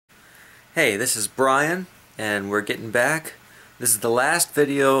Hey, this is Brian, and we're getting back. This is the last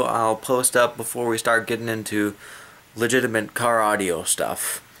video I'll post up before we start getting into legitimate car audio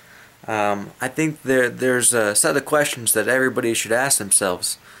stuff. I think there's a set of questions that everybody should ask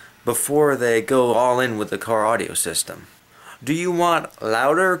themselves before they go all in with the car audio system. Do you want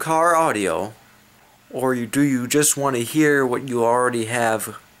louder car audio, or do you just want to hear what you already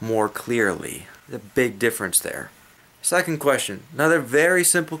have more clearly? There's a big difference there. Second question, another very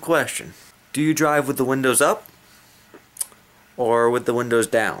simple question. Do you drive with the windows up or with the windows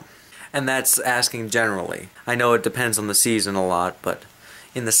down? And that's asking generally. I know it depends on the season a lot, but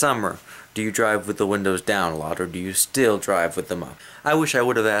in the summer, do you drive with the windows down a lot, or do you still drive with them up? I wish I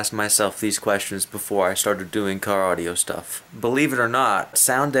would have asked myself these questions before I started doing car audio stuff. Believe it or not,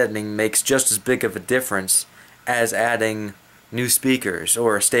 sound deadening makes just as big of a difference as adding new speakers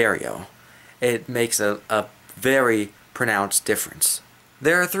or a stereo. It makes a very pronounced difference.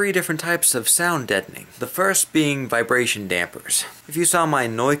 There are three different types of sound deadening. The first being vibration dampers. If you saw my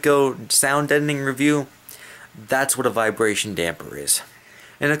Noiko sound deadening review, that's what a vibration damper is.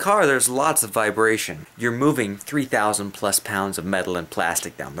 In a car, there's lots of vibration. You're moving 3,000 plus pounds of metal and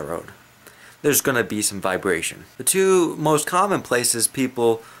plastic down the road. There's going to be some vibration. The two most common places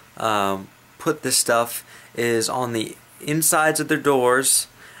people put this stuff is on the insides of their doors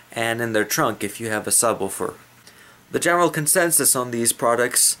and in their trunk if you have a subwoofer. The general consensus on these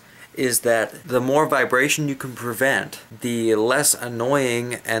products is that the more vibration you can prevent, the less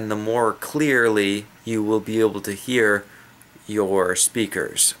annoying and the more clearly you will be able to hear your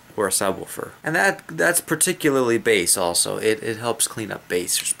speakers or a subwoofer. And that's particularly bass also. It helps clean up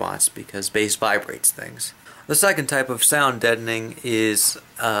bass response because bass vibrates things. The second type of sound deadening is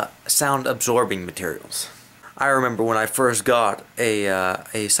sound absorbing materials. I remember when I first got a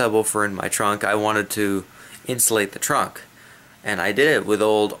subwoofer in my trunk, I wanted to insulate the trunk, and I did it with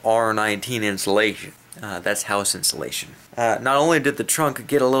old R19 insulation. That's house insulation. Not only did the trunk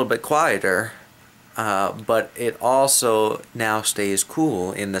get a little bit quieter, but it also now stays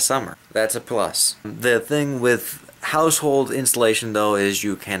cool in the summer. That's a plus. The thing with household insulation though is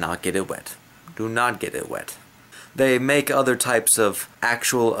you cannot get it wet. Do not get it wet. They make other types of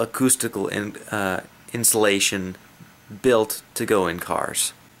actual acoustical insulation built to go in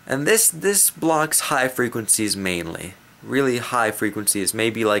cars. And this blocks high frequencies mainly. Really high frequencies,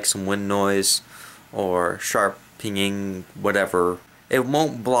 maybe like some wind noise or sharp pinging, whatever. It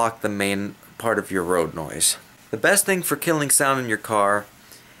won't block the main part of your road noise. The best thing for killing sound in your car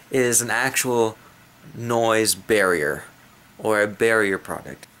is an actual noise barrier or a barrier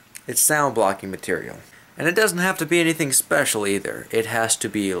product. It's sound blocking material. And it doesn't have to be anything special either. It has to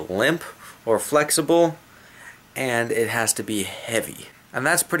be limp or flexible, and it has to be heavy. And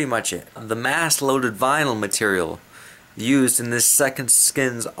that's pretty much it. The mass-loaded vinyl material used in this Second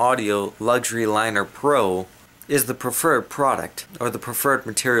Skin's Audio Luxury Liner Pro is the preferred product, or the preferred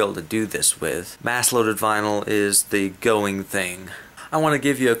material to do this with. Mass-loaded vinyl is the going thing. I want to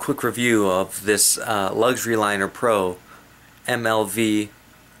give you a quick review of this Luxury Liner Pro MLV,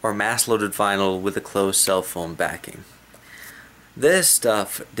 or mass-loaded vinyl with a closed cell phone backing. This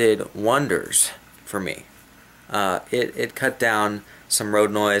stuff did wonders for me. It cut down some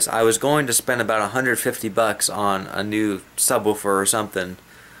road noise. I was going to spend about 150 bucks on a new subwoofer or something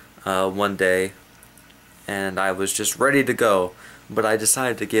one day, and I was just ready to go, but I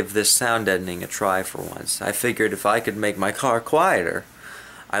decided to give this sound deadening a try for once. I figured if I could make my car quieter,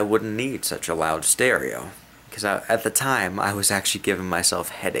 I wouldn't need such a loud stereo, because at the time I was actually giving myself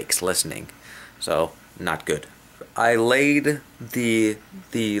headaches listening, so not good. I laid the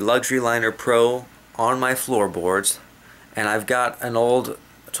Luxury Liner Pro on my floorboards, and I've got an old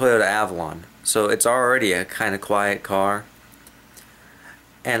Toyota Avalon, so it's already a kind of quiet car.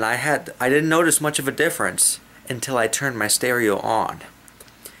 And I didn't notice much of a difference until I turned my stereo on.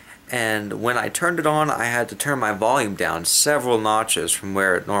 And when I turned it on, I had to turn my volume down several notches from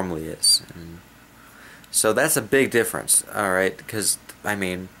where it normally is. And so that's a big difference, alright, because, I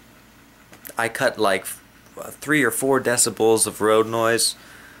mean, I cut like 3 or 4 decibels of road noise,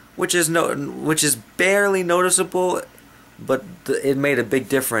 which is barely noticeable, but it made a big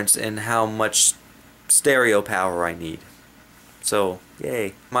difference in how much stereo power I need. So,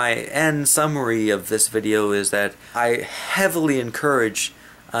 yay. My end summary of this video is that I heavily encourage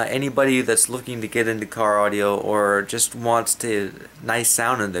anybody that's looking to get into car audio or just wants nice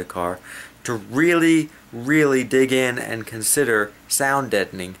sound in their car to really, really dig in and consider sound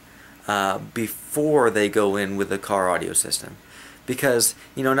deadening before they go in with a car audio system. Because,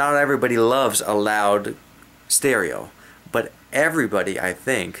 you know, not everybody loves a loud stereo, but everybody, I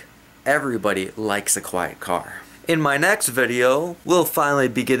think, everybody likes a quiet car. In my next video, we'll finally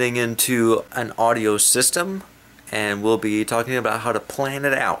be getting into an audio system, and we'll be talking about how to plan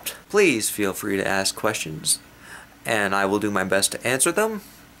it out. Please feel free to ask questions, and I will do my best to answer them.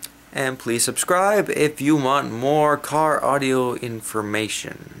 And please subscribe if you want more car audio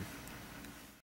information.